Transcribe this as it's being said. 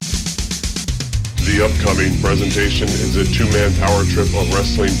The upcoming presentation is a two-man power trip of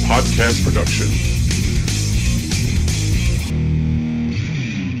wrestling podcast production.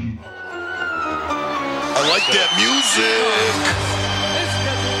 I like that music.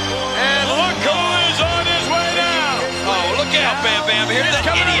 And look who is on his way now. Oh, look out, Bam Bam. Here's He's that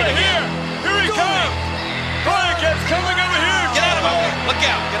coming idiot over again. here. Here he comes. Doink is coming over here. Get out of my way. Look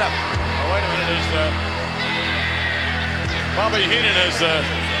out. Get up. Oh, wait a minute. Bobby Heenan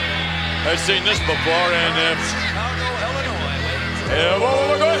has seen this before. And Chicago, Illinois.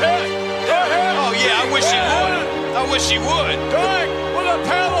 whoa, go ahead. Go ahead. Oh, yeah, I wish he would. I wish he would. Doink with a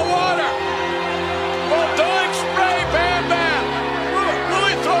pail of water. Will Doink spray Bam Bam? Will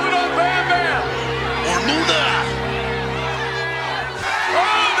he throw it on Bam Bam? Or Luna.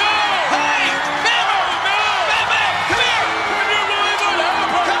 Oh, no. Hey, Bam Bam. Oh, no. Bam Bam, come here. Can you believe what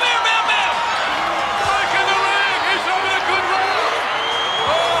happened? Come here, Bam Bam. Doink in the ring. He's having a good run.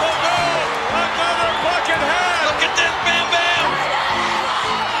 Oh, no. Another bucket hat. Look at this, Bam Bam.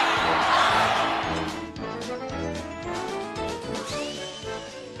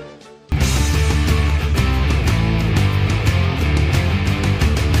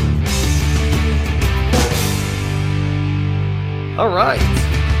 All right,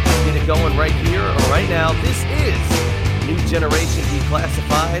 get it going right here, right now. This is New Generation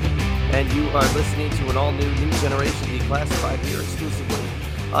Declassified, and you are listening to an all-new New Generation Declassified here exclusively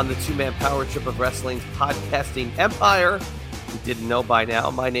on the two-man power trip of wrestling's podcasting empire. If you didn't know by now,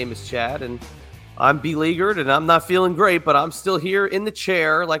 my name is Chad, and I'm beleaguered, and I'm not feeling great, but I'm still here in the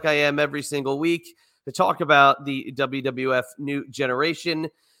chair like I am every single week to talk about the WWF New Generation,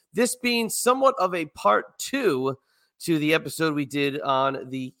 this being somewhat of a part two to the episode we did on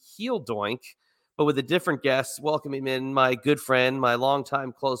the heel Doink, but with a different guest, welcoming in my good friend, my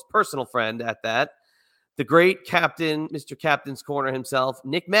longtime close personal friend at that, the great captain, Mr. Captain's Corner himself,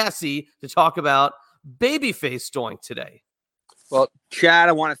 Nick Massey, to talk about Babyface Doink today. Well, Chad,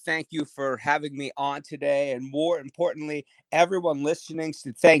 I want to thank you for having me on today, and more importantly, everyone listening,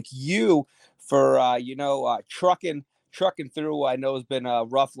 to thank you for, trucking through. I know it's been a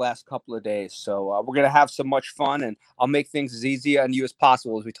rough last couple of days, so we're going to have so much fun, and I'll make things as easy on you as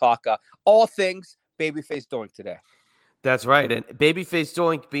possible as we talk all things Babyface Doink today. That's right, and Babyface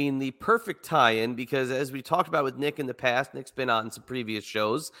Doink being the perfect tie-in, because as we talked about with Nick in the past, Nick's been on some previous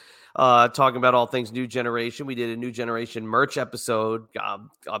shows talking about all things New Generation. We did a New Generation merch episode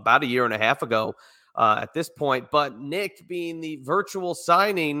about a year and a half ago at this point, but Nick, being the virtual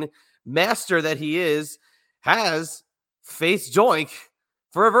signing master that he is, has faced Doink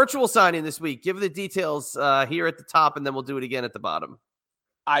for a virtual signing this week. Give the details here at the top, and then we'll do it again at the bottom.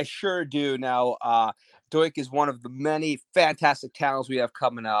 I sure do. Now, Doink is one of the many fantastic talents we have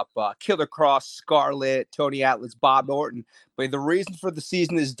coming up. Killer Cross, Scarlett, Tony Atlas, Bob Orton. But the reason for the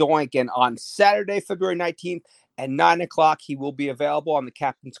season is Doink. And on Saturday, February 19th at 9 o'clock, he will be available on the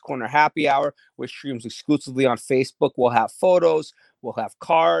Captain's Corner Happy Hour, which streams exclusively on Facebook. We'll have photos. We'll have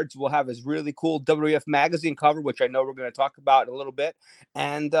cards. We'll have his really cool WWF magazine cover, which I know we're going to talk about in a little bit.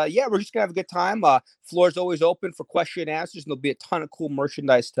 And we're just going to have a good time. Floor's always open for question and answers, and there'll be a ton of cool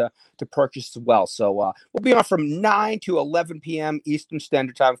merchandise to purchase as well. So we'll be on from 9 to 11 p.m. Eastern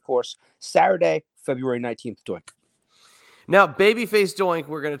Standard Time, of course, Saturday, February 19th. Doink. Now, Babyface Doink,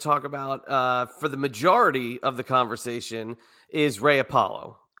 we're going to talk about for the majority of the conversation is Ray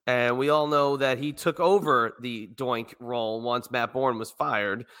Apollo. And we all know that he took over the Doink role once Matt Bourne was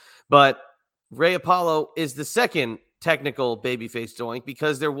fired. But Ray Apollo is the second technical Babyface Doink,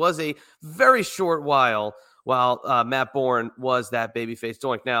 because there was a very short while Matt Bourne was that Babyface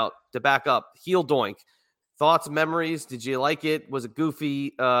Doink. Now, to back up, heel Doink. Thoughts, memories? Did you like it? Was it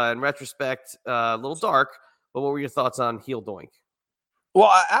goofy? In retrospect, a little dark. But what were your thoughts on heel Doink?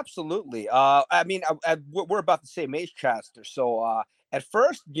 Well, absolutely. We're about the same age, Chester. So at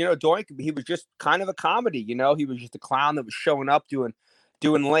first, Doink, he was just kind of a comedy. He was just a clown that was showing up doing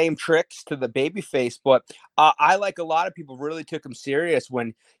lame tricks to the babyface. But I, like a lot of people, really took him serious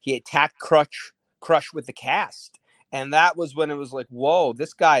when he attacked Crush with the cast, and that was when it was like, whoa,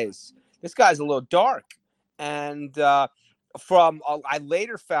 this guy's a little dark. And I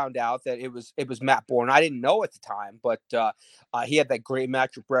later found out that it was Matt Bourne. I didn't know at the time, but he had that great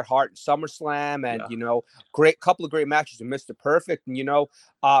match with Bret Hart in SummerSlam, and couple of great matches with Mr. Perfect. And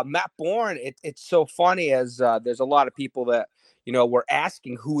Matt Bourne, it's so funny, as there's a lot of people that were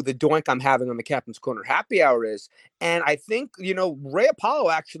asking who the Doink I'm having on the Captain's Corner Happy Hour is, and I think Ray Apollo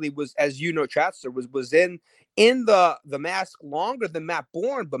actually was, as Chatster was in the mask longer than Matt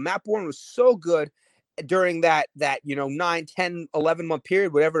Bourne, but Matt Bourne was so good during that 9, 10, 11 month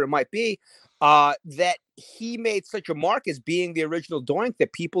period, whatever it might be, that he made such a mark as being the original Doink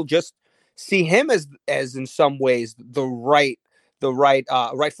that people just see him as in some ways the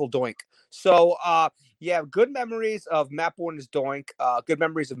rightful Doink. So yeah, good memories of Matt Bourne as Doink. Good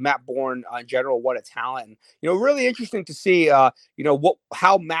memories of Matt Bourne in general. What a talent! And, really interesting to see.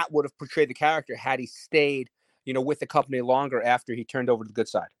 How Matt would have portrayed the character had he stayed, with the company longer after he turned over to the good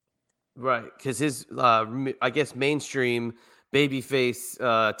side. Right, because his, I guess, mainstream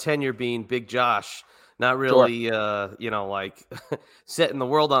babyface tenure being Big Josh, not really, like setting the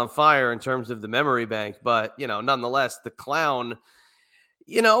world on fire in terms of the memory bank, but nonetheless, the Clown.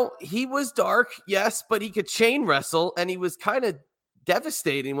 He was dark, yes, but he could chain wrestle, and he was kind of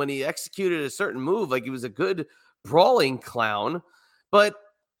devastating when he executed a certain move. Like, he was a good brawling clown. But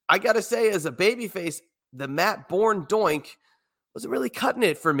I got to say, as a babyface, the Matt Bourne Doink wasn't really cutting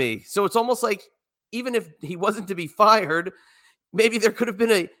it for me. So it's almost like, even if he wasn't to be fired, maybe there could have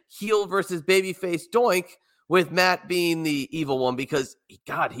been a heel versus babyface Doink with Matt being the evil one, because,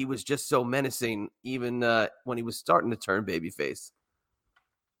 God, he was just so menacing, even when he was starting to turn babyface.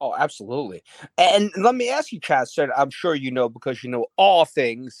 Oh, absolutely. And let me ask you, Chad, I'm sure you know, because you know all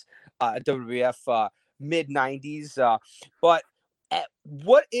things WWF mid-90s. But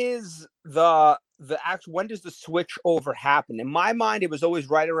what is the actual, when does the switch over happen? In my mind, it was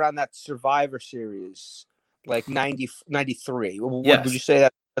always right around that Survivor Series, like 93. Yes. Would you say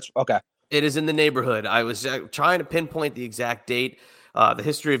that? That's okay. It is in the neighborhood. I was trying to pinpoint the exact date. The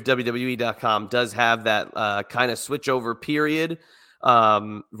history of WWE.com does have that kind of switchover period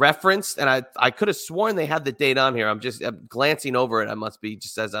referenced, and I could have sworn they had the date on here. I'm glancing over it. I must be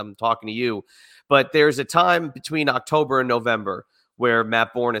just as I'm talking to you, but there's a time between October and November where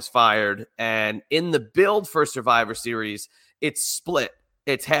Matt Bourne is fired, and in the build for Survivor Series, it's split.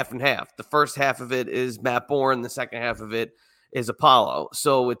 It's half and half. The first half of it is Matt Bourne. The second half of it is Apollo.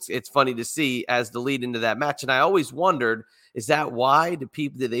 So it's funny to see as the lead into that match. And I always wondered, is that why?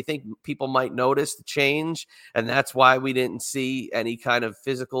 Did they think people might notice the change? And that's why we didn't see any kind of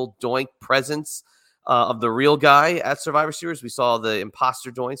physical Doink presence of the real guy at Survivor Series. We saw the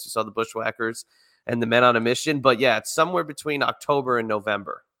imposter Doinks. We saw the Bushwhackers and the Men on a Mission. But yeah, it's somewhere between October and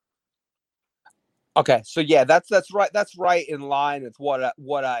November. Okay, so yeah, that's right. That's right in line with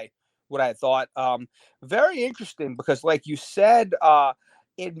what I thought. Very interesting, because, like you said,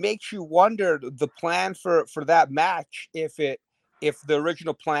 it makes you wonder the plan for that match. If the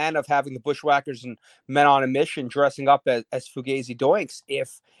original plan of having the Bushwhackers and Men on a Mission dressing up as Fugazi Doinks,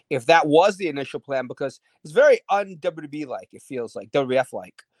 if that was the initial plan, because it's very un-WWE like. It feels like WWF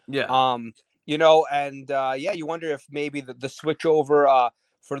like. Yeah. You wonder if maybe the switch over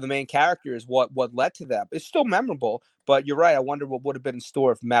for the main character is what led to that. It's still memorable, but you're right. I wonder what would have been in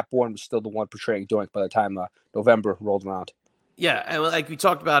store if Matt Bourne was still the one portraying Doink by the time November rolled around. Yeah, and like we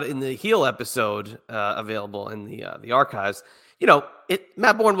talked about in the heel episode available in the archives,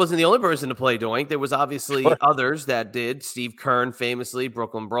 Matt Bourne wasn't the only person to play Doink. There was obviously others that did. Steve Kern, famously,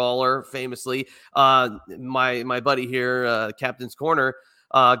 Brooklyn Brawler, famously. My buddy here, Captain's Corner,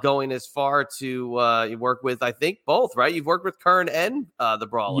 going as far to work with, I think, both, right? You've worked with Kern and the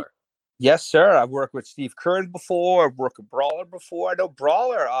Brawler. Yes, sir. I've worked with Steve Kern before. I've worked with Brawler before. I know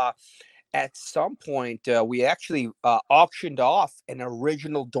Brawler, at some point, we actually auctioned off an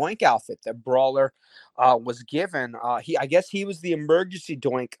original Doink outfit that Brawler was given. I guess he was the emergency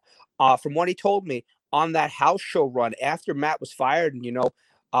Doink, from what he told me, on that house show run after Matt was fired,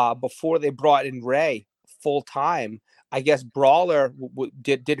 and before they brought in Ray full time. I guess Brawler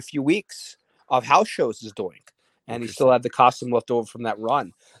did a few weeks of house shows as Doink, and he still had the costume left over from that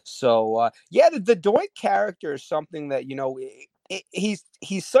run. So the Doink character is something that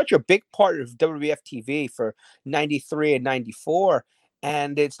he's such a big part of WWF TV for 93 and 94,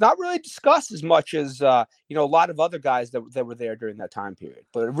 and it's not really discussed as much as a lot of other guys that were there during that time period.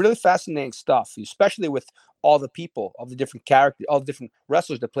 But really fascinating stuff, especially with all the people, all the different characters, all the different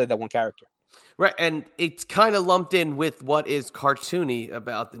wrestlers that play that one character. Right, and it's kind of lumped in with what is cartoony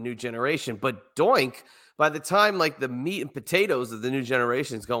about the new generation. But Doink, by the time like the meat and potatoes of the new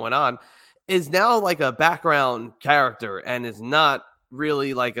generation is going on, is now like a background character and is not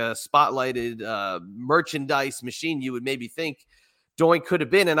really like a spotlighted merchandise machine you would maybe think Doink could have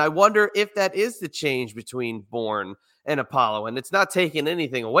been. And I wonder if that is the change between Bourne and Apollo. And it's not taking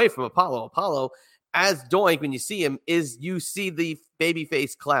anything away from Apollo. Apollo, as Doink, when you see him, you see the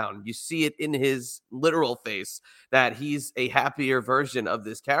babyface clown. You see it in his literal face that he's a happier version of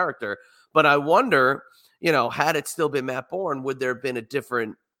this character. But I wonder, had it still been Matt Bourne, would there have been a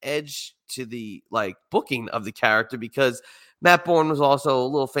different edge to the booking of the character? Because Matt Bourne was also a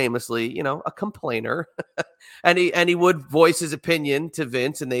little famously, a complainer, and he would voice his opinion to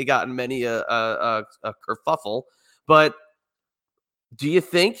Vince, and they got in many a kerfuffle. But do you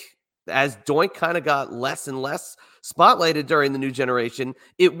think as Doink kind of got less and less spotlighted during the New Generation,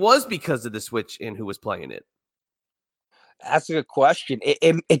 it was because of the switch in who was playing it. That's a good question.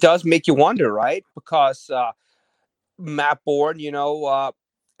 It does make you wonder, right? Because Matt Bourne,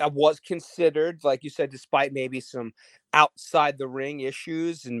 was considered, like you said, despite maybe some outside the ring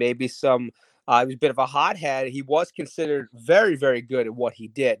issues and maybe some, he was a bit of a hothead. He was considered very, very good at what he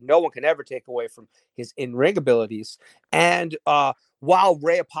did. No one can ever take away from his in-ring abilities. And while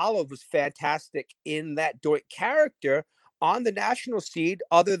Ray Apollo was fantastic in that Doink character, on the national seed,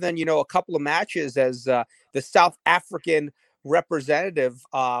 other than, a couple of matches as the South African representative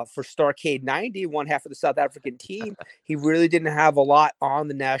for Starrcade 90, one half of the South African team, he really didn't have a lot on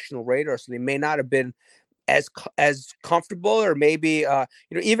the national radar. So they may not have been as comfortable, or maybe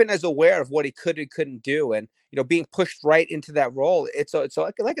even as aware of what he could and couldn't do. And being pushed right into that role, it's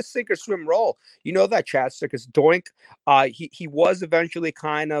like a sink or swim role. You know that, Chadster, because Doink, he was eventually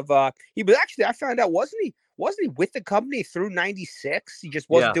kind of he was actually, I found out, wasn't he with the company through 96? He just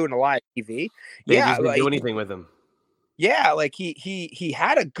wasn't doing a live TV. They just didn't do anything with him. Yeah, like he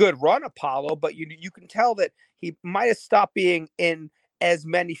had a good run, Apollo, but you can tell that he might have stopped being in as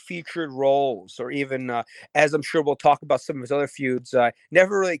many featured roles, or even as I'm sure we'll talk about some of his other feuds,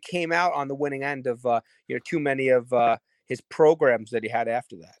 never really came out on the winning end of too many of his programs that he had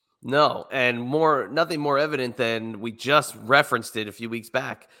after that. No, and nothing more evident than we just referenced it a few weeks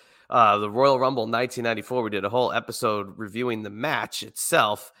back. The Royal Rumble 1994, we did a whole episode reviewing the match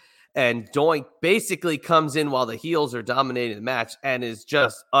itself, and Doink basically comes in while the heels are dominating the match and is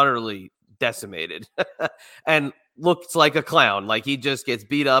just utterly decimated and looks like a clown. Like he just gets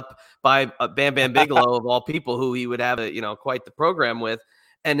beat up by Bam Bam Bigelow of all people, who he would have quite the program with,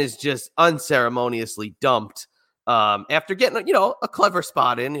 and is just unceremoniously dumped after getting a clever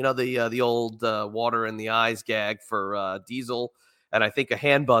spot in, the old water in the eyes gag for Diesel, and I think a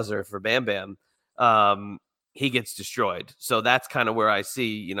hand buzzer for Bam Bam. He gets destroyed. So that's kind of where I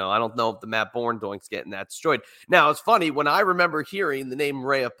see, I don't know if the Matt Bourne Doink's getting that destroyed. Now, it's funny, when I remember hearing the name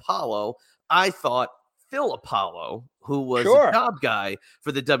Ray Apollo, I thought Phil Apollo, who was a job guy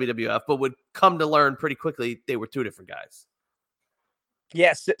for the WWF, but would come to learn pretty quickly they were two different guys.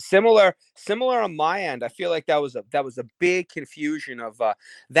 Yes, similar on my end. I feel like that was a big confusion of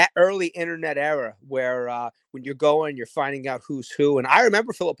that early internet era where when you're finding out who's who. And I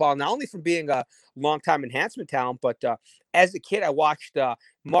remember Philip Paul not only from being a longtime enhancement talent, but as a kid I watched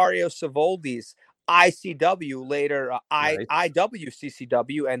Mario Savoldi's ICW, later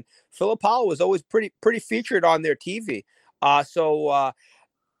IWCCW, and Philip Paul was always pretty featured on their TV. So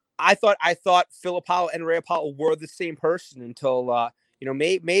I thought Philip Paul and Ray Apollo were the same person until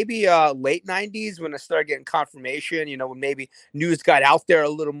maybe late 90s, when I started getting confirmation, when maybe news got out there a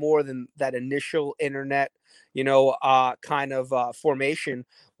little more than that initial internet, kind of formation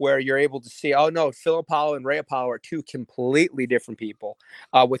where you're able to see, oh no, Phil Apollo and Ray Apollo are two completely different people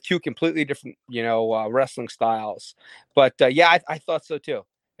with two completely different, wrestling styles. But I thought so too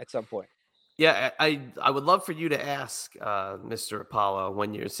at some point. Yeah, I would love for you to ask Mr. Apollo,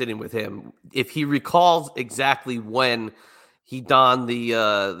 when you're sitting with him, if he recalls exactly when he donned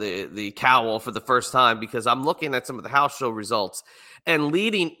the cowl for the first time, because I'm looking at some of the house show results, and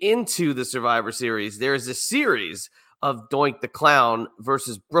leading into the Survivor Series, there's a series of Doink the Clown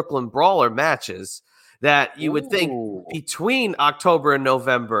versus Brooklyn Brawler matches that you would think between October and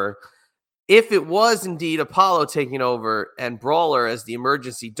November, if it was indeed Apollo taking over and Brawler as the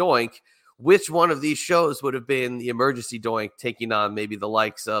emergency Doink, which one of these shows would have been the emergency Doink taking on maybe the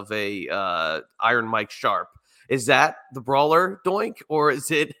likes of a Iron Mike Sharp? Is that the Brawler Doink, or is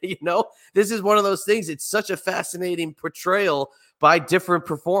it, this is one of those things. It's such a fascinating portrayal by different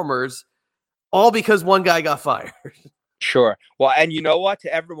performers, all because one guy got fired. Sure. Well, and you know what,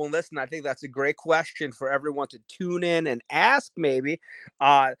 to everyone listening, I think that's a great question for everyone to tune in and ask maybe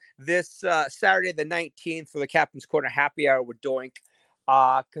this Saturday the 19th for the Captain's Corner Happy Hour with Doink.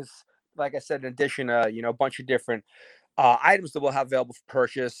 Because like I said, in addition, a bunch of different items that we'll have available for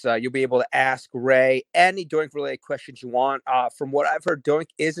purchase. You'll be able to ask Ray any Doink related questions you want. From what I've heard, Doink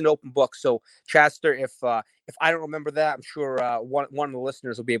is an open book. So Chadster, if I don't remember that, I'm sure one of the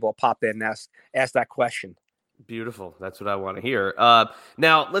listeners will be able to pop in and ask that question. Beautiful. That's what I want to hear.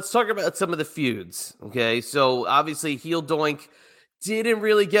 Now let's talk about some of the feuds. Okay. So obviously heel Doink didn't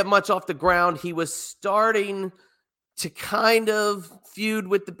really get much off the ground. He was starting to kind of feud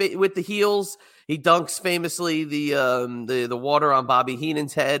with the heels. He dunks famously the water on Bobby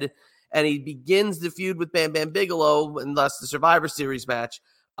Heenan's head, and he begins the feud with Bam Bam Bigelow, and thus the Survivor Series match.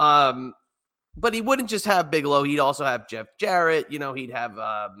 But he wouldn't just have Bigelow; he'd also have Jeff Jarrett. He'd have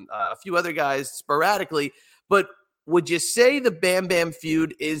a few other guys sporadically. But would you say the Bam Bam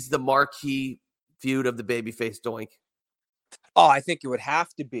feud is the marquee feud of the babyface Doink? Oh, I think it would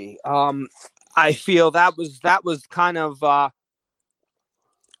have to be. I feel that was kind of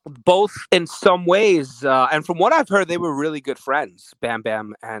both in some ways, and from what I've heard, they were really good friends, Bam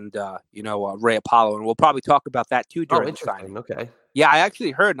Bam and Ray Apollo, and we'll probably talk about that too during the signing. Okay. Yeah, I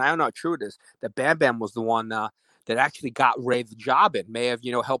actually heard, and I don't know how true it is, that Bam Bam was the one that actually got Ray the job and may have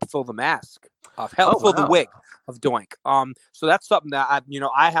helped fill the mask, fill the wig of Doink. So that's something that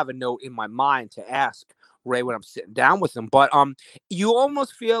I have a note in my mind to ask Ray when I'm sitting down with him. But you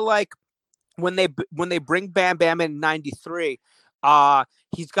almost feel like when they bring Bam Bam in '93.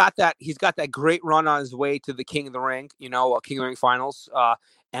 He's got that great run on his way to the King of the Ring, King of the Ring finals.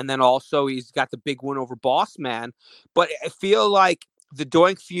 And then also he's got the big win over Boss Man. But I feel like the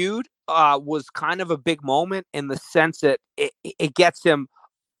Doink feud was kind of a big moment in the sense that it gets him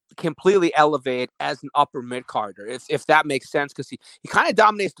completely elevated as an upper mid-carder, if that makes sense, because he kind of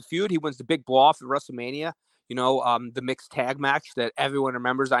dominates the feud. He wins the big blow off at WrestleMania, the mixed tag match that everyone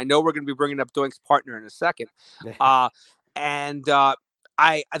remembers. I know we're going to be bringing up Doink's partner in a second. And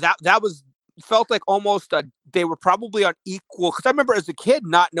that was felt like almost they were probably on equal, because I remember as a kid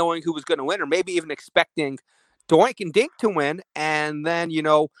not knowing who was going to win, or maybe even expecting Doink and Dink to win, and then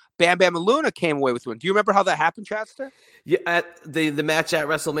Bam Bam and Luna came away with one. Do you remember how that happened, Chadster? Yeah, at the match at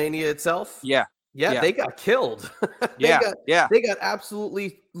WrestleMania itself. Yeah, they got killed. They got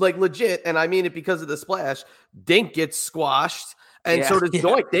absolutely legit, and I mean it because of the splash. Dink gets squashed. And so does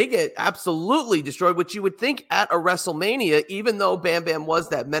Doink. They get absolutely destroyed, which you would think at a WrestleMania, even though Bam Bam was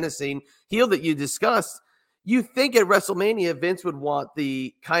that menacing heel that you discussed, you think at WrestleMania, Vince would want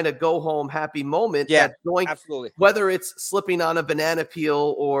the kind of go-home happy moment that Doink, absolutely, whether it's slipping on a banana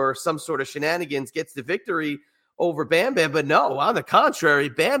peel or some sort of shenanigans, gets the victory over Bam Bam. But no, on the contrary,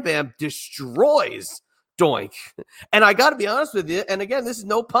 Bam Bam destroys Doink. And I got to be honest with you, and again, this is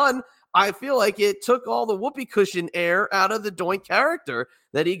no pun, I feel like it took all the whoopee cushion air out of the Doink character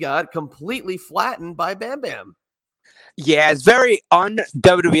that he got completely flattened by Bam Bam. Yeah, it's very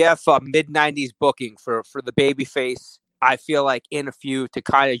un-WWF mid-90s booking for the babyface, I feel like, in a feud to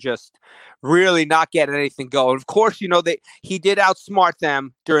kind of just really not get anything going. Of course, he did outsmart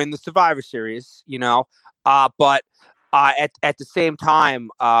them during the Survivor Series, but at the same time,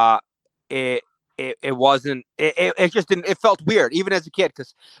 it wasn't, it just didn't, it felt weird even as a kid,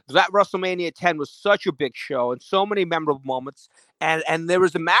 because that WrestleMania 10 was such a big show and so many memorable moments, and there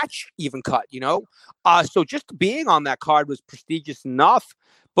was a match even cut, so just being on that card was prestigious enough,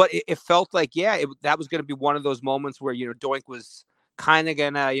 but it felt like that was going to be one of those moments where Doink was kind of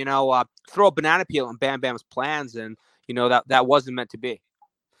gonna throw a banana peel in Bam Bam's plans, and that wasn't meant to be.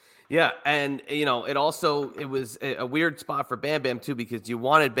 Yeah, and it was a weird spot for Bam Bam too, because you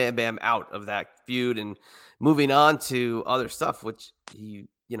wanted Bam Bam out of that feud and moving on to other stuff, which he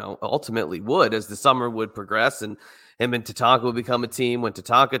ultimately would as the summer would progress, and him and Tatanka would become a team when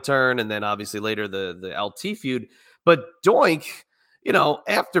Tatanka turned, and then obviously later the LT feud. But Doink,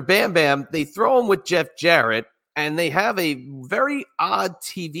 after Bam Bam, they throw him with Jeff Jarrett, and they have a very odd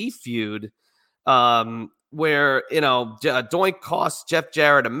TV feud. Where Doink costs Jeff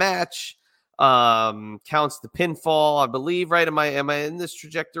Jarrett a match, counts the pinfall, I believe, right? Am I in this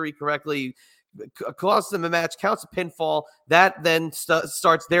trajectory correctly? Costs them a match, counts a pinfall. That then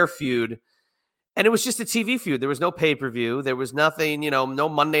starts their feud, and it was just a TV feud. There was no pay-per-view. There was nothing, no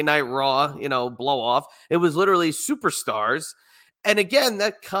Monday Night Raw, blow off. It was literally superstars, and again,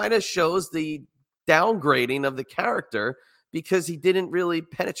 that kind of shows the downgrading of the character, because he didn't really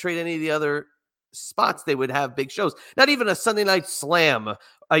penetrate any of the other spots they would have big shows. Not even a Sunday Night Slam.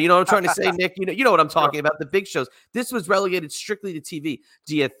 You know what I'm trying to say, Nick? You know what I'm talking about, the big shows. This was relegated strictly to TV.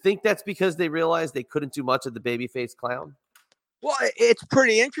 Do you think that's because they realized they couldn't do much of the babyface clown? Well, it's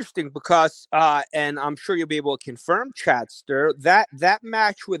pretty interesting because, and I'm sure you'll be able to confirm, Chadster, that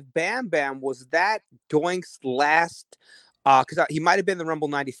match with Bam Bam, was that Doink's last, because he might have been the Rumble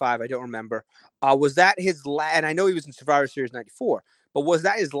 95, I don't remember. Was that his last, and I know he was in Survivor Series 94, but was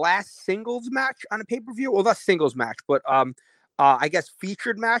that his last singles match on a pay-per-view? Well, not singles match, but I guess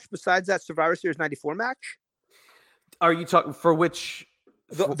featured match besides that Survivor Series 94 match? Are you talking for which?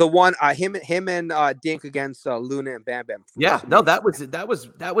 The one him and Dink against Luna and Bam Bam. Yeah, no, that was it.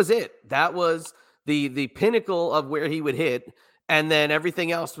 That was the pinnacle of where he would hit, and then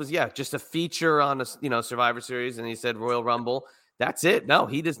everything else was just a feature on a Survivor Series, and he said Royal Rumble. That's it. No,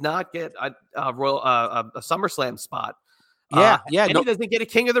 he does not get a SummerSlam spot. And he doesn't get a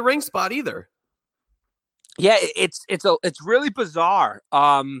King of the Ring spot either. Yeah, it's really bizarre.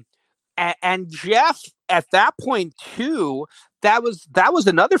 And Jeff at that point too, that was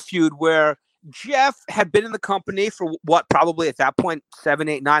another feud where Jeff had been in the company for what, probably at that point 7,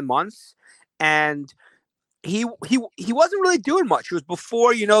 8, 9 months, and he wasn't really doing much. It was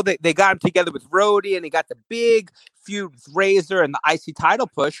before, they got him together with Rhodey, and he got the big feud with Razor and the IC title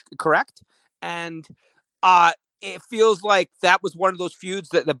push, correct? And it feels like that was one of those feuds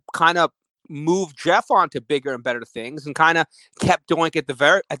that kind of moved Jeff on to bigger and better things, and kind of kept Doink at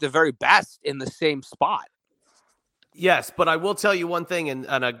the very best in the same spot. Yes, but I will tell you one thing, and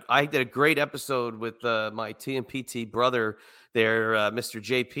I did a great episode with my TMPT brother there, Mr.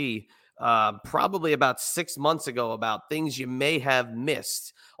 JP, probably about 6 months ago, about things you may have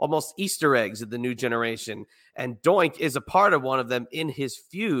missed, almost Easter eggs of the new generation. And Doink is a part of one of them in his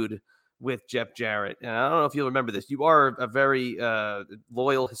feud with Jeff Jarrett. And I don't know if you'll remember this. You are a very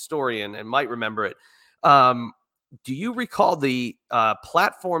loyal historian and might remember it. Do you recall the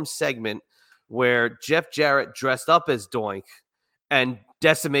platform segment where Jeff Jarrett dressed up as Doink and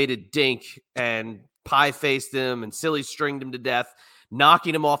decimated Dink and pie-faced him and silly stringed him to death,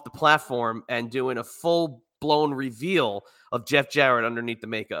 knocking him off the platform and doing a full-blown reveal of Jeff Jarrett underneath the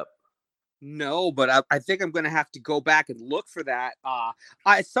makeup? No, but I think I'm going to have to go back and look for that.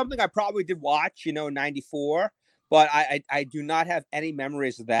 It's something I probably did watch, in 94, but I do not have any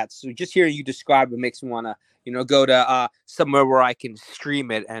memories of that. So just hearing you describe it makes me want to, go to somewhere where I can stream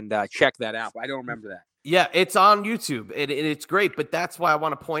it and check that out. But I don't remember that. Yeah, it's on YouTube, and it's great. But that's why I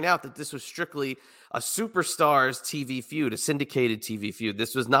want to point out that this was strictly a Superstars TV feud, a syndicated TV feud.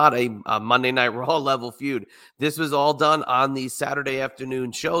 This was not a Monday Night Raw level feud. This was all done on these Saturday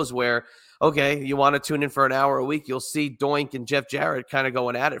afternoon shows where, okay, you want to tune in for an hour a week, you'll see Doink and Jeff Jarrett kind of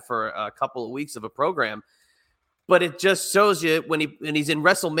going at it for a couple of weeks of a program. But it just shows you when he's in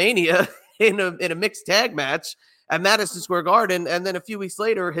WrestleMania in a mixed tag match at Madison Square Garden, and then a few weeks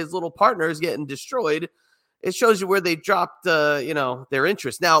later, his little partner is getting destroyed. It shows you where they dropped, their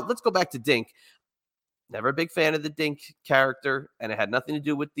interest. Now, let's go back to Dink. Never a big fan of the Dink character, and it had nothing to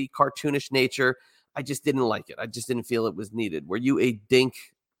do with the cartoonish nature. I just didn't like it. I just didn't feel it was needed. Were you a Dink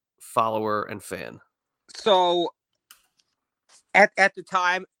follower and fan? So, at the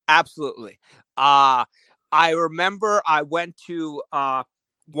time, absolutely. I remember I went to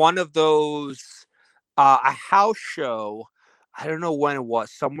one of those, a house show. I don't know when it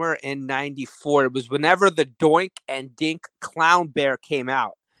was, somewhere in 94. It was whenever the Doink and Dink Clown Bear came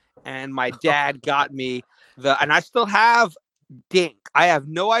out. And my dad got me and I still have Dink. I have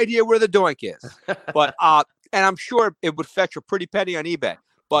no idea where the Doink is, but, and I'm sure it would fetch a pretty penny on eBay,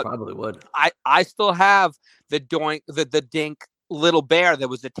 but probably would. I still have the Doink, the Dink little bear that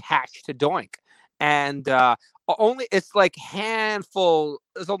was attached to Doink. And, it's like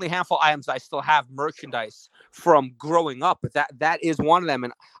there's only a handful of items I still have merchandise from growing up, but that is one of them.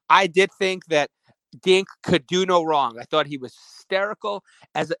 And I did think that Dink could do no wrong. I thought he was hysterical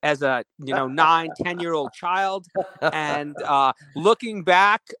as a 9-10-year-old child. And looking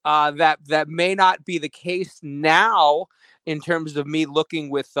back, that may not be the case now in terms of me looking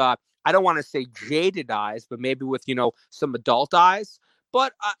with I don't want to say jaded eyes, but maybe with some adult eyes.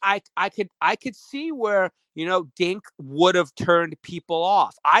 But I could see where Dink would have turned people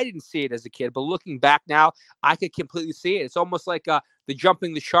off. I didn't see it as a kid, but looking back now, I could completely see it. It's almost like the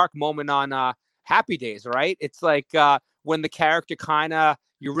jumping the shark moment on Happy Days, right? It's like when the character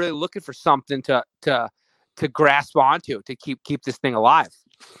you're really looking for something to grasp onto to keep this thing alive.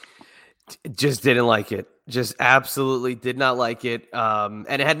 Just didn't like it. Just absolutely did not like it. And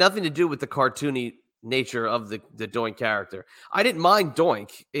it had nothing to do with the cartoony nature of the Doink character. I didn't mind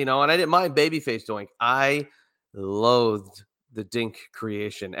Doink, and I didn't mind babyface Doink. I loathed the Dink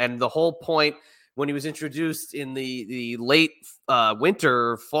creation. And the whole point when he was introduced in the late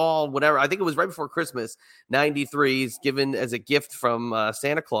winter, fall, whatever, I think it was right before Christmas, 93, he's given as a gift from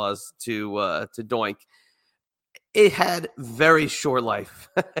Santa Claus to Doink. It had very short life,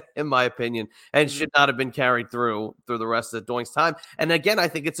 in my opinion, and should not have been carried through the rest of Doink's time. And again, I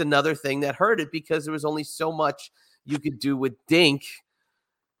think it's another thing that hurt it because there was only so much you could do with Dink,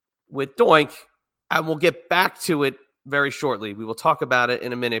 with Doink, and we'll get back to it very shortly. We will talk about it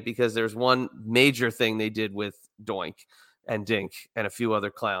in a minute because there's one major thing they did with Doink and Dink and a few other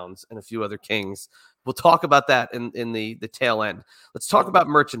clowns and a few other kings. We'll talk about that in the tail end. Let's talk about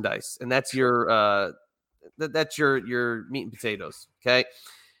merchandise, and that's your meat and potatoes. Okay.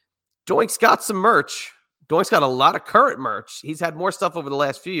 Doink's got some merch. Doink's got a lot of current merch. He's had more stuff over the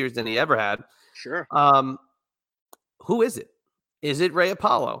last few years than he ever had. Sure. Who is it? Is it Ray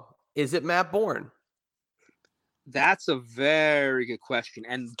Apollo? Is it Matt Bourne? That's a very good question.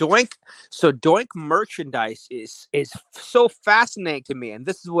 And Doink merchandise is so fascinating to me. And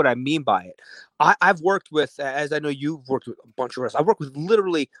this is what I mean by it. I've worked with, as I know you've worked with a bunch of wrestlers. I've worked with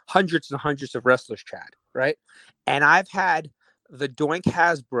literally hundreds and hundreds of wrestlers, Chad, right? And I've had the Doink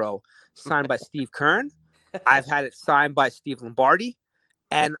Hasbro signed by Steve Kern. I've had it signed by Steve Lombardi.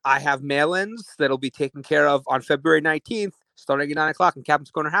 And I have mail-ins that'll be taken care of on February 19th, starting at 9 o'clock in Captain's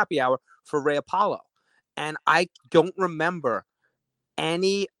Corner Happy Hour for Ray Apollo. And I don't remember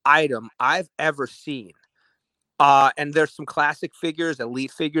any item I've ever seen. And there's some classic figures,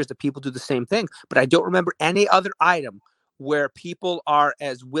 elite figures that people do the same thing. But I don't remember any other item where people are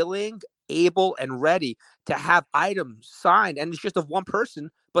as willing, able, and ready to have items signed. And it's just of one person,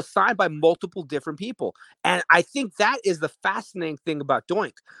 but signed by multiple different people. And I think that is the fascinating thing about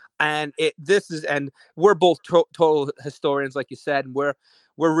Doink. And we're both total historians, like you said, and we're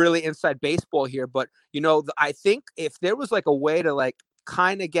really inside baseball here. But, I think if there was like a way to like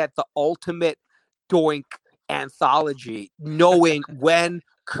kind of get the ultimate Doink anthology, knowing when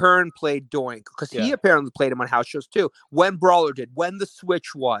Kern played Doink, because he apparently played him on house shows too, when Brawler did, when the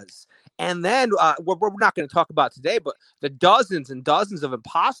Switch was. And then we're not going to talk about today, but the dozens and dozens of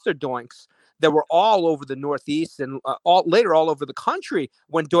imposter Doinks that were all over the Northeast and later all over the country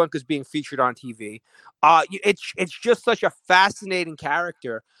when Doink was being featured on TV. It's just such a fascinating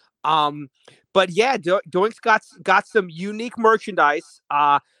character. But yeah, Doink's got some unique merchandise.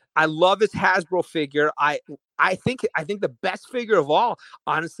 I love his Hasbro figure. I think the best figure of all,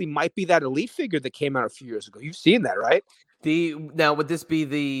 honestly, might be that Elite figure that came out a few years ago. You've seen that, right? Now, would this be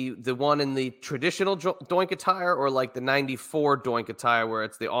the one in the traditional Doink attire, or like the 94 Doink attire where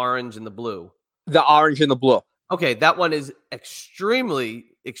it's the orange and the blue? The orange and the blue. Okay, that one is extremely,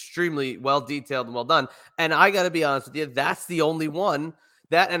 extremely well detailed and well done. And I got to be honest with you, that's the only one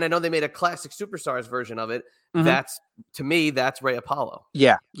and I know they made a classic Superstars version of it. Mm-hmm. That's Ray Apollo.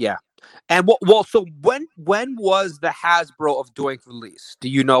 Yeah. And so when was the Hasbro of Doink released? Do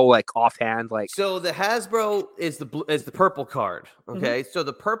you know, like offhand? Like, so the Hasbro is the purple card. Okay, so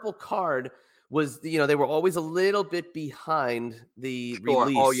the purple card was they were always a little bit behind the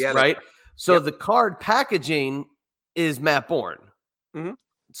release. Oh yeah, right. So the card packaging is Matt Bourne. Mm-hmm.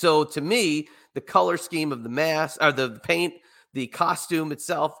 So to me, the color scheme of the mask or the paint, the costume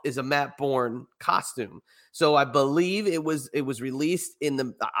itself is a Matt Bourne costume. So I believe it was released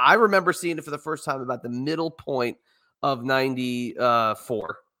I remember seeing it for the first time about the middle point of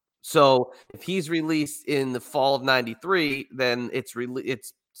 94. So if he's released in the fall of 93, then the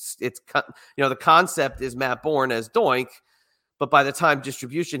concept is Matt Bourne as Doink. But by the time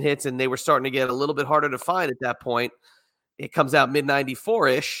distribution hits and they were starting to get a little bit harder to find at that point, it comes out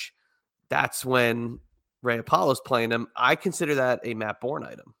mid-94-ish. That's when Ray Apollo's playing him. I consider that a Matt Bourne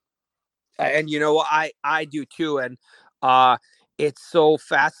item. And I do too. And it's so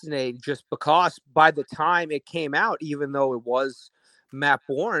fascinating just because by the time it came out, even though it was Matt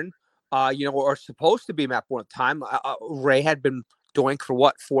Bourne, or supposed to be Matt Bourne at the time, Ray had been Doink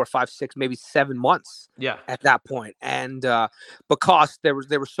for 4, 5, 6, maybe 7 months. Yeah. At that point. And because there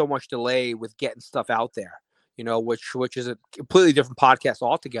was so much delay with getting stuff out there, which is a completely different podcast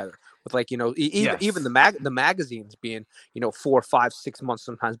altogether. With like, even the magazines being, 4, 5, 6 months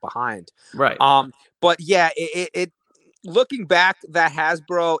sometimes behind. Right. But yeah, it looking back, that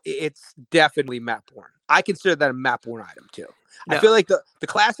Hasbro, it's definitely Matt Bourne. I consider that a Matt Bourne item too. No. I feel like the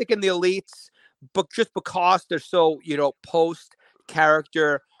classic and the elites, but just because they're so, post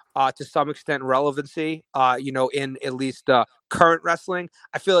character to some extent relevancy, in at least current wrestling,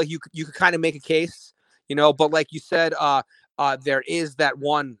 I feel like you could kind of make a case, but like you said, there is that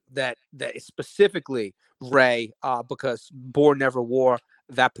one that is specifically Ray, because Bourne never wore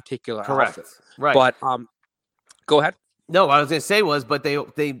that particular outfit. Right. But go ahead. No, what I was going to say was, but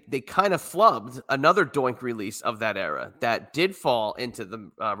they kind of flubbed another Doink release of that era that did fall into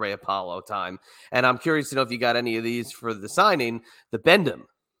the Ray Apollo time. And I'm curious to know if you got any of these for the signing, the Bend-Em.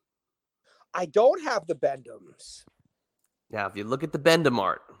 I don't have the Bend-Ems. Now, if you look at the Bend-Em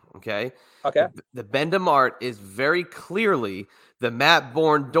art, okay, the Bend-Em art is very clearly the Matt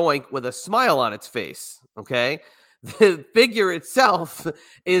Bourne Doink with a smile on its face, okay? The figure itself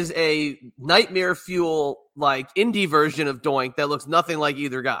is a Nightmare Fuel like indie version of Doink that looks nothing like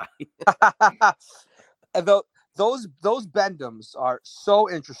either guy. And those Bend-Ems are so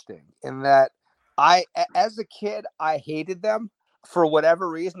interesting in that as a kid, I hated them for whatever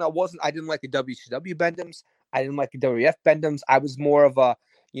reason. I didn't like the WCW Bend-Ems. I didn't like the WF Bend-Ems. I was more of a,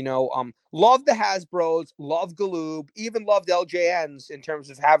 loved the Hasbros, loved Galoob, even loved LJNs in terms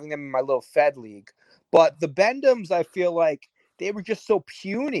of having them in my little Fed league. But the Bend-Ems, I feel like they were just so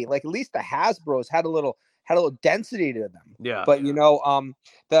puny. Like at least the Hasbros had a little had a little density to them. Yeah. But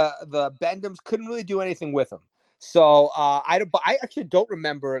the Bendhams couldn't really do anything with them. So I actually don't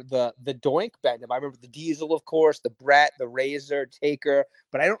remember the Doink Bendham. I remember the Diesel, of course, the Brett, the Razor, Taker,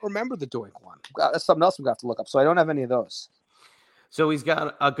 but I don't remember the Doink one. That's something else we have to look up. So I don't have any of those. So he's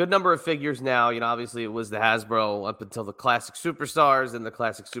got a good number of figures now. Obviously it was the Hasbro up until the Classic Superstars, and the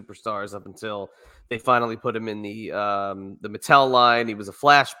Classic Superstars up until they finally put him in the Mattel line. He was a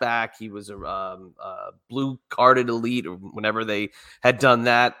flashback. He was a blue carded elite, or whenever they had done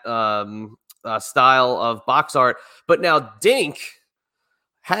that style of box art. But now Dink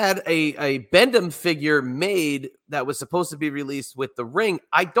had a Bendham figure made that was supposed to be released with the ring.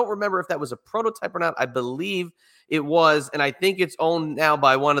 I don't remember if that was a prototype or not. I believe it was, and I think it's owned now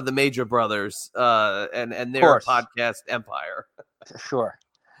by one of the Major brothers and their podcast empire. Sure.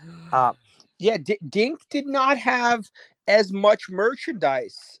 Dink did not have as much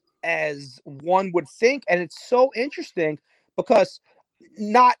merchandise as one would think, and it's so interesting because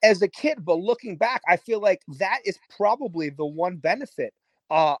not as a kid, but looking back, I feel like that is probably the one benefit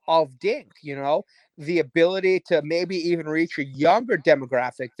of Dink, the ability to maybe even reach a younger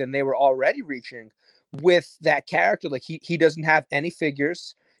demographic than they were already reaching with that character. Like he doesn't have any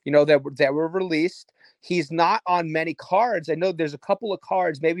figures, that were released. He's not on many cards. I know there's a couple of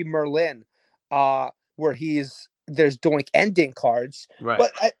cards, maybe Merlin, where there's Doink and Dink cards, right?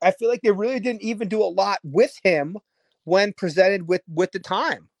 But I feel like they really didn't even do a lot with him when presented with the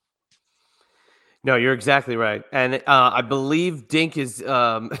time. No, you're exactly right. And I believe Dink is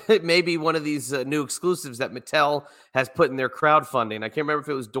maybe one of these new exclusives that Mattel has put in their crowdfunding. I can't remember if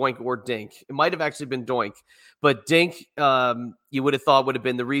it was Doink or Dink. It might have actually been Doink. But Dink, you would have thought would have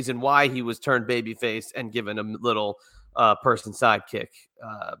been the reason why he was turned babyface and given a little person sidekick.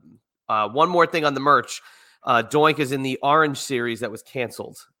 One more thing on the merch. Doink is in the Orange series that was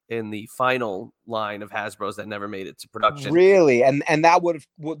canceled in the final line of Hasbro's that never made it to production. Really? And that would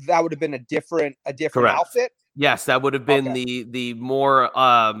have been a different Correct. outfit? Yes, that would have been the more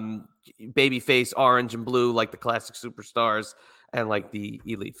babyface orange and blue, like the Classic Superstars and like the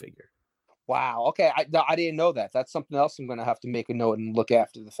Elite figure. Wow. Okay. I didn't know that. That's something else I'm going to have to make a note and look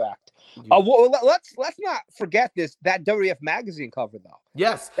after the fact. Well, let's not forget that WWF magazine cover though.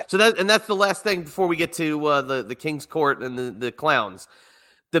 Yes. So that's the last thing before we get to the King's Court and the clowns.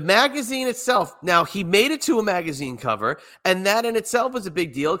 The magazine itself, now he made it to a magazine cover, and that in itself was a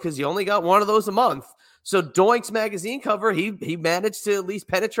big deal because you only got one of those a month. So Doink's magazine cover, he managed to at least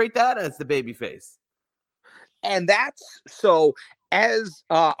penetrate that as the babyface. And that's so as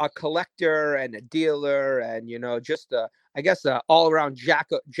a collector and a dealer and, just I guess all around jack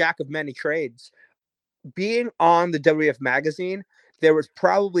of many trades, being on the WWF magazine, there was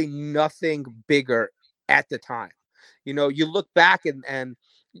probably nothing bigger at the time. You look back and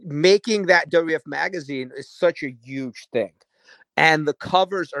making that WWF magazine is such a huge thing, and the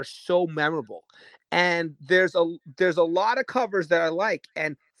covers are so memorable. And there's a lot of covers that I like,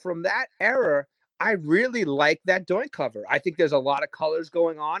 and from that era, I really like that Doink cover. I think there's a lot of colors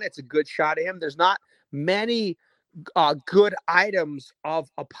going on. It's a good shot of him. There's not many good items of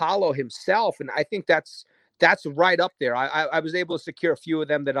Apollo himself, and I think that's right up there. I was able to secure a few of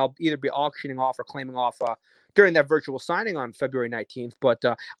them that I'll either be auctioning off or claiming off during that virtual signing on February 19th. But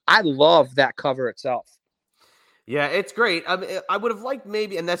I love that cover itself. Yeah, it's great. I would have liked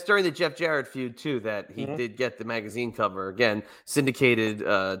maybe, and that's during the Jeff Jarrett feud too, that he did get the magazine cover. Again, syndicated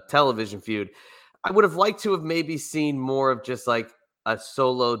television feud. I would have liked to have maybe seen more of just like a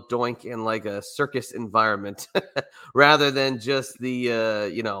solo Doink in like a circus environment rather than just the,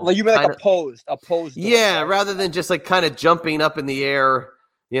 Like you mean like a posed yeah, rather than just like kind of jumping up in the air,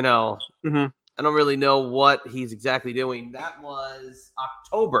 Mm-hmm. I don't really know what he's exactly doing. That was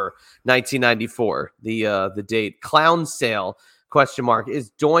October 1994, the date. Clown Sale, ?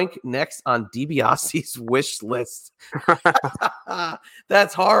 Is Doink next on DiBiase's wish list?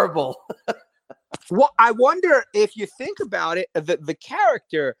 That's horrible. Well, I wonder if you think about it, the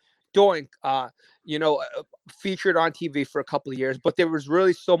character Doink, featured on TV for a couple of years, but there was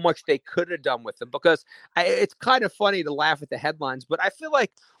really so much they could have done with him because it's kind of funny to laugh at the headlines, but I feel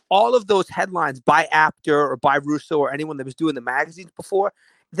like all of those headlines by Apter or by Russo or anyone that was doing the magazines before,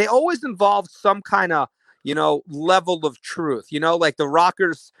 they always involved some kind of, level of truth, like the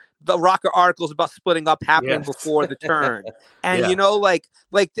Rocker articles about splitting up happening before the turn. And,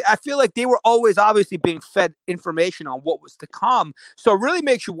 I feel like they were always obviously being fed information on what was to come. So it really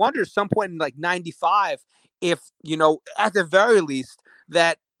makes you wonder at some point in like 95, if, at the very least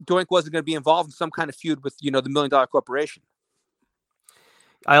that Doink wasn't going to be involved in some kind of feud with, the $1 Million Corporation.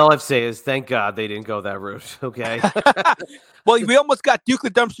 All I have to say is thank God they didn't go that route. Okay. Well, we almost got Duke the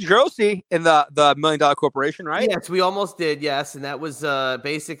Dumpster Josie in the $1 Million Corporation, right? Yes, we almost did. Yes, and that was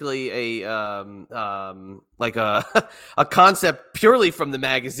basically like a a concept purely from the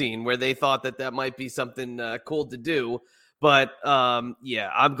magazine where they thought that might be something cool to do. But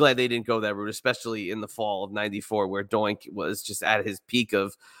yeah, I'm glad they didn't go that route, especially in the fall of '94, where Doink was just at his peak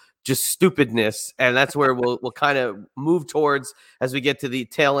of just stupidness, and that's where we'll kind of move towards as we get to the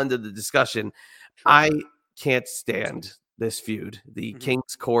tail end of the discussion. I can't stand this feud, the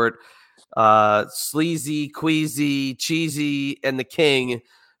King's Court, sleazy, queasy, cheesy, and the King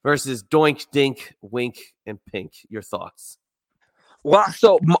versus Doink, Dink, Wink, and Pink. Your thoughts? Well,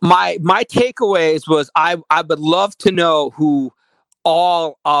 so my takeaways was I would love to know who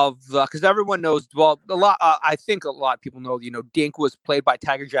all of the, because everyone knows, well, a lot, I think a lot of people know, Dink was played by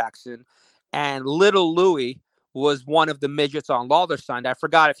Tiger Jackson, and Little Louie was one of the midgets on Lawler's side. I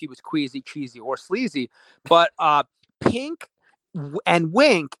forgot if he was queasy, cheesy, or sleazy, but Pink and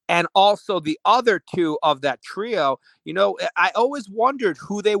Wink, and also the other two of that trio, I always wondered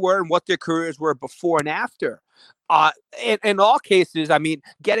who they were and what their careers were before and after. In all cases, I mean,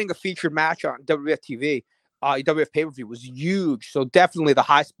 getting a featured match on WWF TV, WWF pay-per-view was huge. So definitely the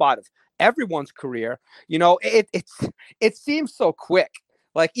high spot of everyone's career. It seems so quick.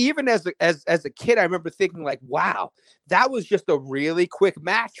 Like even as a kid, I remember thinking like, wow, that was just a really quick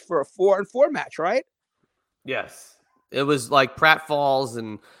match for a 4-on-4 match, right? Yes. It was like pratfalls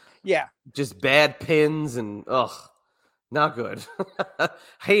and just bad pins and not good.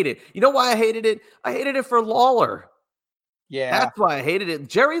 Hate it. You know why I hated it? I hated it for Lawler. Yeah. That's why I hated it.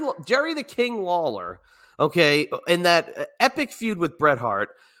 Jerry the King Lawler, okay, in that epic feud with Bret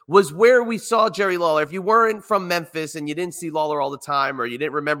Hart was where we saw Jerry Lawler. If you weren't from Memphis and you didn't see Lawler all the time or you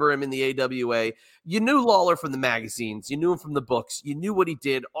didn't remember him in the AWA, you knew Lawler from the magazines. You knew him from the books. You knew what he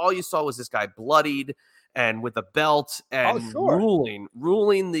did. All you saw was this guy bloodied and with a belt and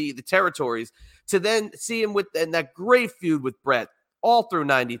ruling the territories, to then see him in that great feud with Bret all through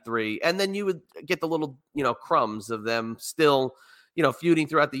 93. And then you would get the little, crumbs of them still, feuding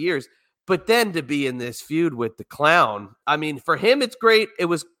throughout the years. But then to be in this feud with the Clown, I mean, for him, it's great. It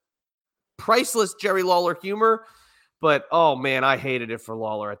was priceless Jerry Lawler humor, but oh man, I hated it for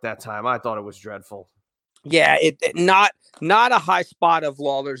Lawler at that time. I thought it was dreadful. Yeah, not a high spot of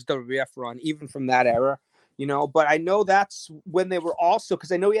Lawler's WWF run, even from that era, But I know that's when they were also,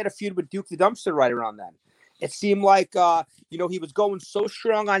 because I know he had a feud with Duke the Dumpster right around then. It seemed like, he was going so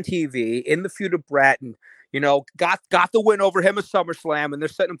strong on TV in the feud of Bret, and got the win over him at SummerSlam, and they're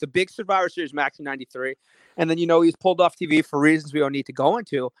setting him to big Survivor Series match in '93, and then he's pulled off TV for reasons we don't need to go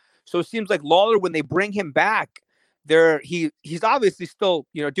into. So it seems like Lawler, when they bring him back, he's obviously still,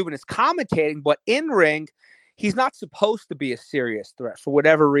 doing his commentating, but in ring, he's not supposed to be a serious threat for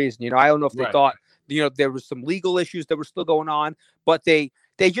whatever reason. I don't know if they thought, there was some legal issues that were still going on, but they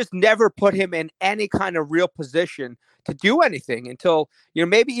just never put him in any kind of real position to do anything until,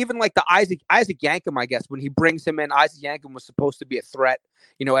 maybe even like the Isaac Yankem, I guess, when he brings him in. Isaac Yankem was supposed to be a threat,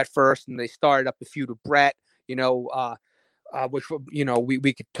 at first, and they started up the feud with Bret, which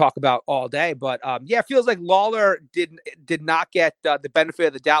we could talk about all day, but it feels like Lawler did not get the benefit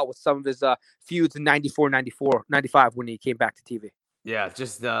of the doubt with some of his feuds in 94, 94, 95 when he came back to TV. Yeah,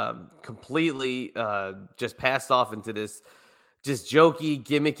 just completely just passed off into this just jokey,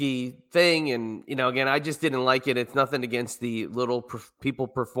 gimmicky thing, and again, I just didn't like it. It's nothing against the little people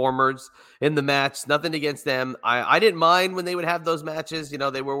performers in the match, nothing against them. I didn't mind when they would have those matches.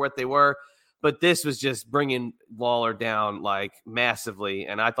 They were what they were. But this was just bringing Lawler down like massively,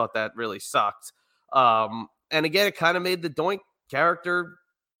 and I thought that really sucked. And again, it kind of made the Doink character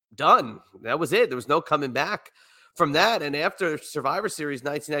done. That was it. There was no coming back from that. And after Survivor Series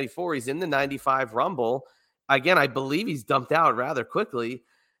 1994, he's in the 95 Rumble. Again, I believe he's dumped out rather quickly.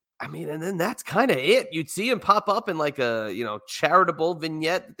 I mean, and then that's kind of it. You'd see him pop up in like a, charitable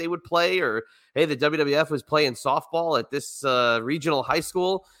vignette that they would play, or, hey, the WWF was playing softball at this regional high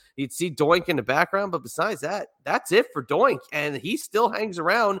school. You'd see Doink in the background, but besides that, that's it for Doink. And he still hangs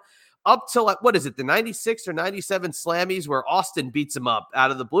around up till, what is it, the 96 or 97 Slammies where Austin beats him up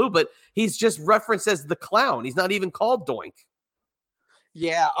out of the blue, but he's just referenced as the Clown. He's not even called Doink.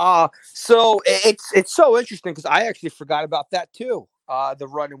 Yeah. So it's so interesting because I actually forgot about that too, the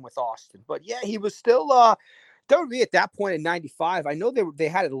run-in with Austin. But yeah, he was still WB at that point in 95. I know they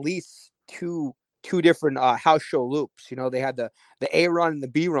had at least two different house show loops. They had the A run and the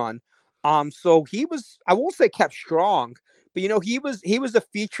B run. So he was, I won't say kept strong, but he was a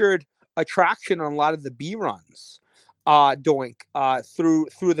featured attraction on a lot of the B runs. Doink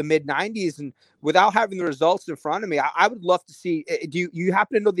through the mid 90s, and without having the results in front of me, I would love to see. Do you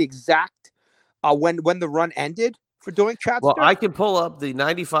happen to know the exact when the run ended for Doink, Chatster? Well, I can pull up the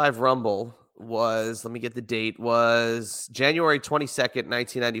 95 Rumble. Let me get the date, was January 22nd,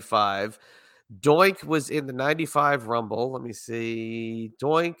 1995. Doink was in the 95 Rumble. Let me see.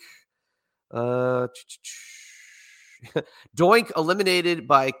 Doink. Doink eliminated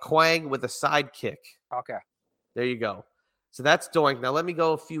by Kwang with a side kick. Okay. There you go. So that's Doink. Now let me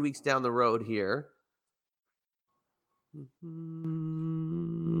go a few weeks down the road here.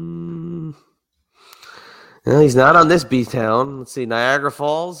 No, he's not on this B-Town. Let's see, Niagara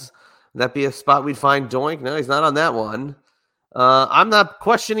Falls. Would that be a spot we'd find Doink? No, he's not on that one. I'm not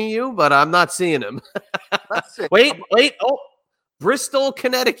questioning you, but I'm not seeing him. Wait. Oh, Bristol,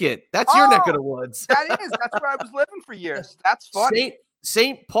 Connecticut. That's your neck of the woods. That is. That's where I was living for years. That's funny.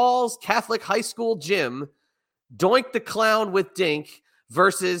 St. Paul's Catholic High School Gym. Doink the Clown with Dink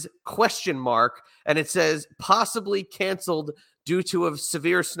versus ? And it says possibly canceled due to a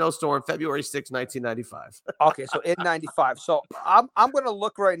severe snowstorm February 6, 1995. Okay, so in 95. So I'm going to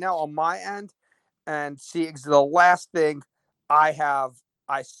look right now on my end and see the last thing I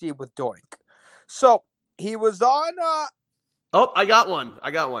see with Doink. So he was on I got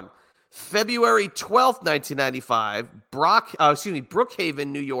one. February 12th, 1995, Brookhaven,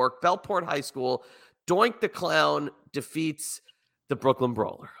 New York, Belport High School. Doink the Clown defeats the Brooklyn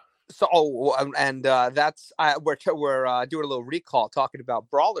Brawler. So, that's we're doing a little recall talking about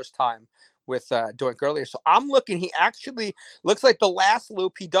Brawler's time with Doink earlier. So I'm looking. He actually looks like the last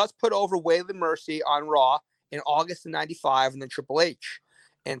loop. He does put over Waylon Mercy on Raw in August of 95, and then Triple H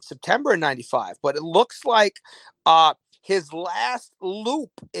in September of 95. But it looks like his last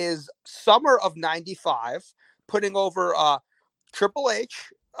loop is summer of 95, putting over Triple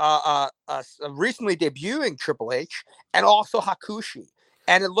H. Recently debuting Triple H, and also Hakushi,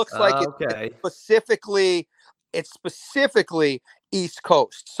 and it looks like it's specifically East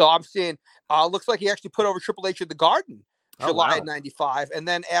Coast. So I'm seeing looks like he actually put over Triple H at the Garden July of 95, and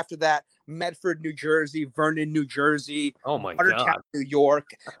then after that Medford, New Jersey, Vernon, New Jersey, Watertown, New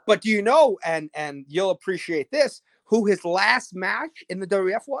York. But do you know, and you'll appreciate this, who his last match in the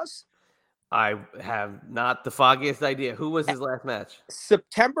WWF was? I have not the foggiest idea. Who was his last match?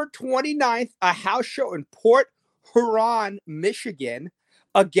 September 29th, a house show in Port Huron, Michigan,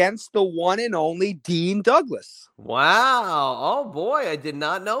 against the one and only Dean Douglas. Wow. Oh, boy. I did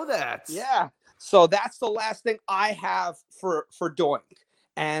not know that. Yeah. So that's the last thing I have for Doink.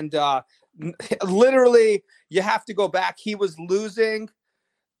 And literally, you have to go back. He was losing.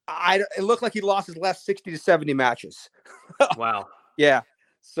 It looked like he lost his last 60 to 70 matches. Wow. Yeah.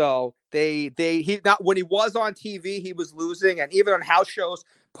 So when he was on TV, he was losing, and even on house shows,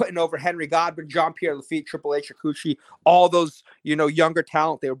 putting over Henry Godwin, Jean-Pierre Lafitte, Triple H, Hakushi, all those younger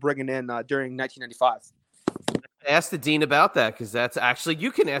talent they were bringing in during 1995. Ask the Dean about that, because that's actually,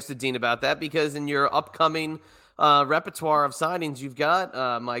 you can ask the Dean about that, because in your upcoming repertoire of signings, you've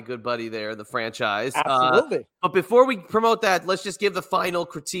got my good buddy there, the franchise. Absolutely. But before we promote that, let's just give the final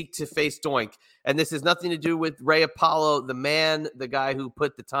critique to Face Doink. And this has nothing to do with Ray Apollo, the guy who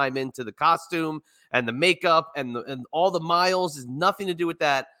put the time into the costume and the makeup and all the miles. Is nothing to do with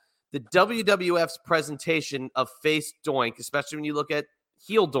that. The WWF's presentation of Face Doink, especially when you look at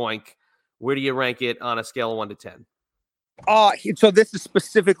heel Doink, where do you rank it on a scale of 1 to 10? So this is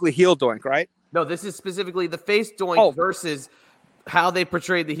specifically heel Doink, right? No, this is specifically the Face Doink versus how they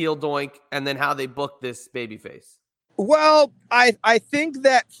portrayed the heel Doink and then how they booked this babyface. Well, I think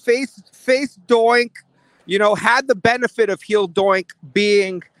that face Doink, had the benefit of heel Doink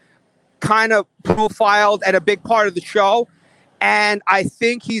being kind of profiled and a big part of the show. And I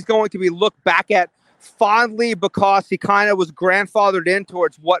think he's going to be looked back at fondly because he kind of was grandfathered in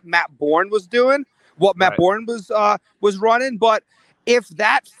towards what Matt Bourne was doing, what Matt Bourne was running. But if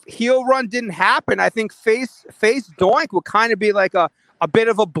that heel run didn't happen, I think face Doink would kind of be like a bit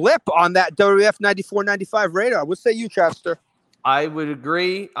of a blip on that WWF 94-95 radar. What say you, Chester? I would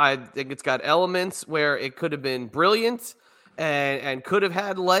agree. I think it's got elements where it could have been brilliant and could have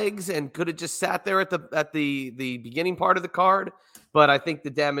had legs and could have just sat there at the beginning part of the card. But I think the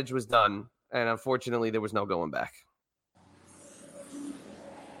damage was done, and unfortunately, there was no going back.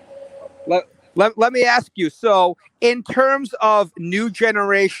 Let me ask you. So, in terms of new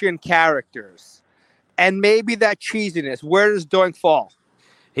generation characters, and maybe that cheesiness, where does Doink fall?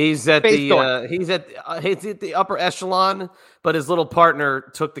 He's at the upper echelon, but his little partner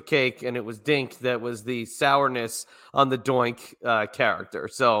took the cake, and it was Dink that was the sourness on the Doink character.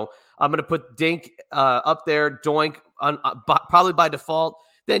 So I'm going to put Dink up there. Doink probably by default.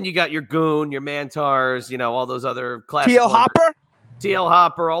 Then you got your Goon, your Mantars, all those other classic TL Hopper? TL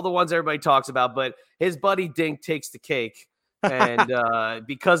Hopper, all the ones everybody talks about. But his buddy Dink takes the cake. And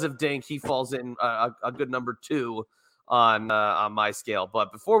because of Dink, he falls in a good number 2 on my scale.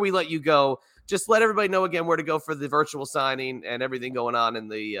 But before we let you go, just let everybody know again where to go for the virtual signing and everything going on in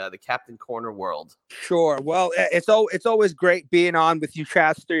the Captain Corner world. Sure. Well, it's always great being on with you,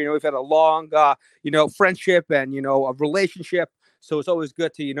 Chadster. We've had a long, friendship and, a relationship. So it's always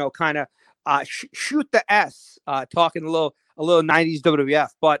good to, kind of shoot the S, talking a little 90s WWF.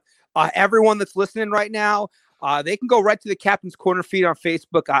 But everyone that's listening right now, they can go right to the Captain's Corner feed on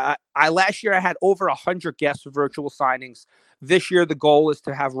Facebook. Last year I had over 100 guests for virtual signings. This year the goal is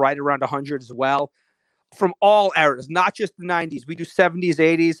to have right around 100 as well, from all eras, not just the 90s. We do 70s,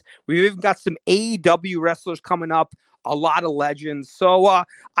 80s. We've even got some AEW wrestlers coming up, a lot of legends. So I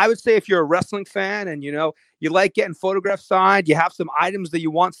would say if you're a wrestling fan and you like getting photographs signed, you have some items that you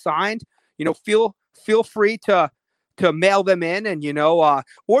want signed, feel free to mail them in and,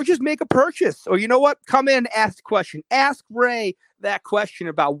 or just make a purchase. Or you know what? Come in and ask a question. Ask Ray that question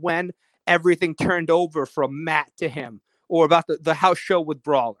about when everything turned over from Matt to him, or about the house show with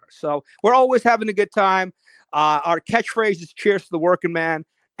Brawler. So we're always having a good time. Our catchphrase is cheers to the working man.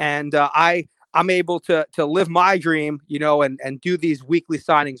 And I'm able to live my dream, and do these weekly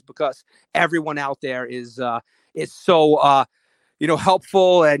signings because everyone out there is so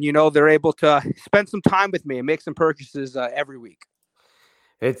helpful, and they're able to spend some time with me and make some purchases every week.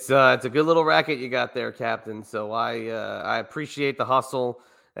 It's a good little racket you got there, Captain. So I appreciate the hustle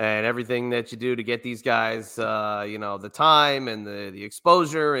and everything that you do to get these guys, the time and the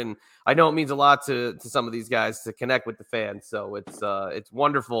exposure. And I know it means a lot to some of these guys to connect with the fans. So it's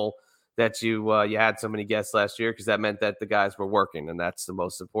wonderful that you had so many guests last year, because that meant that the guys were working, and that's the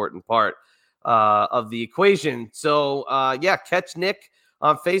most important part of the equation. So catch Nick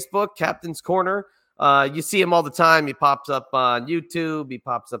on Facebook, Captain's Corner. You see him all the time. He pops up on YouTube. He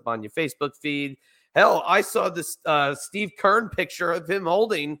pops up on your Facebook feed. Hell, I saw this Steve Kern picture of him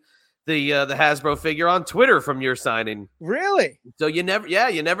holding the Hasbro figure on Twitter from your signing. Really? So you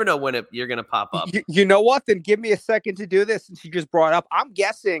never know when you're going to pop up. You know what? Then give me a second to do this, since you just brought it up. I'm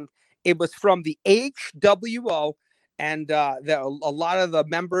guessing it was from the HWO. And a lot of the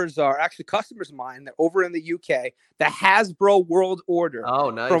members are actually customers of mine that over in the UK, the Hasbro World Order. Oh,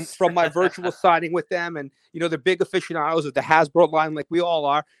 nice. From my virtual signing with them. And, they're big aficionados of the Hasbro line like we all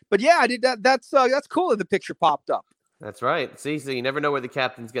are. But yeah, I did that. That's cool that the picture popped up. That's right. See, so you never know where the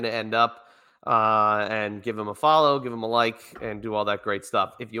Captain's going to end up. And give him a follow, give him a like, and do all that great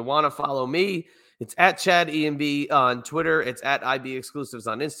stuff. If you want to follow me, it's at Chad EMB on Twitter. It's at IB Exclusives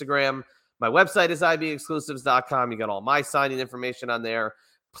on Instagram. My website is ibexclusives.com. You got all my signing information on there.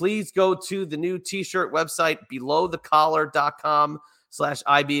 Please go to the new t-shirt website,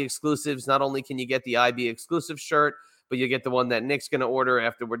 belowthecollar.com/IB Exclusives. Not only can you get the IB Exclusive shirt, but you get the one that Nick's going to order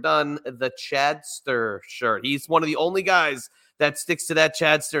after we're done, the Chadster shirt. He's one of the only guys that sticks to that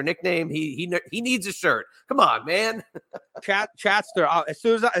Chadster nickname. He needs a shirt. Come on, man. Chadster. As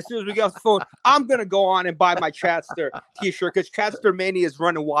soon as we get off the phone, I'm gonna go on and buy my Chadster t-shirt, because Chadster Mania is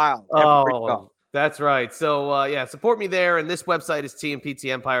running wild. Oh, that's right. So support me there. And this website is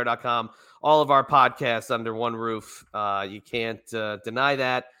tmptempire.com. All of our podcasts under one roof. You can't deny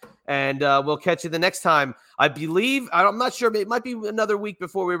that. And we'll catch you the next time. I believe, I'm not sure, it might be another week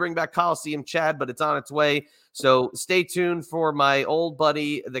before we bring back Coliseum Chad, but it's on its way. So stay tuned for my old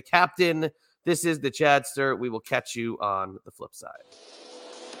buddy, the Captain. This is the Chadster. We will catch you on the flip side.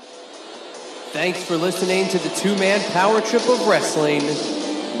 Thanks for listening to the two-man power trip of wrestling.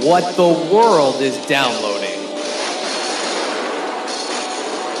 What the world is downloading.